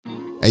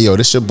Hey yo,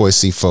 this your boy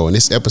C4, and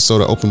this episode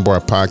of Open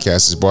Bar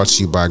Podcast is brought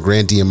to you by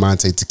Grand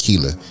Diamanté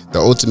Tequila, the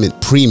ultimate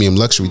premium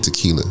luxury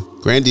tequila.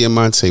 Grand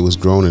Diamanté was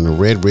grown in a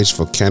red-rich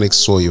volcanic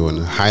soil in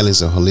the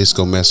highlands of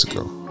Jalisco,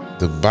 Mexico.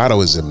 The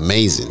bottle is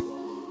amazing,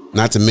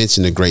 not to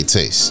mention the great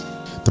taste.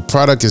 The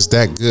product is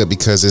that good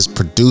because it's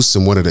produced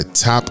in one of the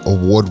top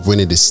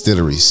award-winning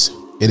distilleries.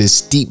 It is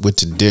steeped with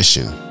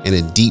tradition and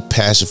a deep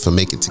passion for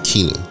making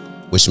tequila,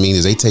 which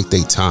means they take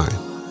their time.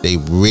 They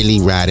really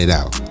ride it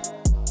out.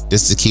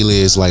 This tequila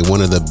is like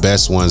one of the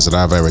best ones that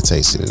I've ever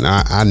tasted. And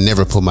I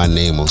never put my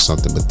name on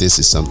something, but this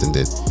is something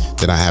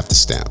that I have to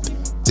stamp.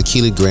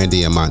 Tequila Grand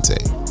Diamanté.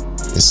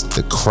 It's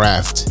the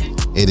craft.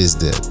 It is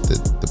the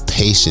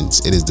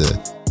patience. It is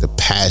the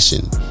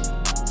passion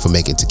for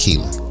making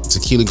tequila.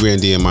 Tequila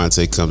Grand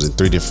Diamanté comes in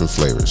 3 different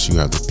flavors. You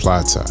have the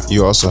Plata.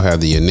 You also have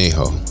the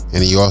Añejo.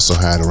 And you also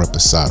have the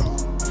Reposado.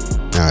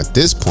 Now at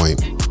this point,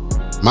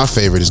 my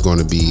favorite is going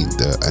to be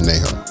the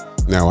Añejo.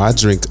 Now, I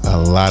drink a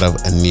lot of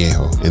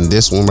Añejo, and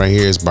this one right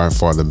here is by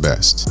far the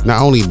best.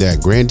 Not only that,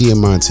 Grand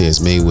Diamanté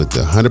is made with the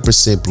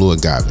 100% blue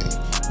agave.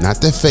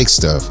 Not the fake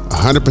stuff,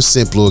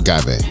 100% blue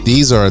agave.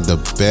 These are the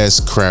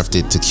best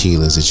crafted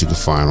tequilas that you can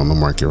find on the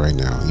market right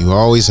now. You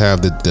always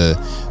have the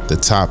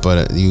top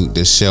of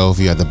the shelf,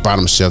 you have the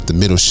bottom shelf, the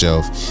middle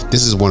shelf.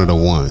 This is one of the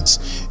ones.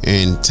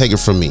 And take it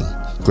from me,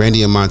 Grand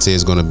Diamanté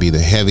is going to be the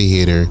heavy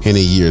hitter in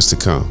the years to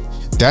come.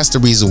 That's the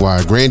reason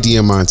why Grand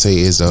Diamanté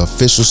is an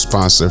official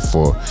sponsor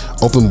for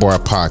Open Bar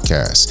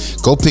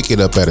Podcast. Go pick it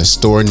up at a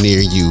store near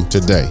you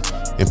today.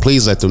 And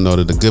please let them know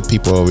that the good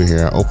people over here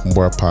at Open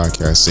Bar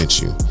Podcast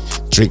sent you.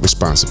 Drink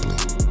responsibly.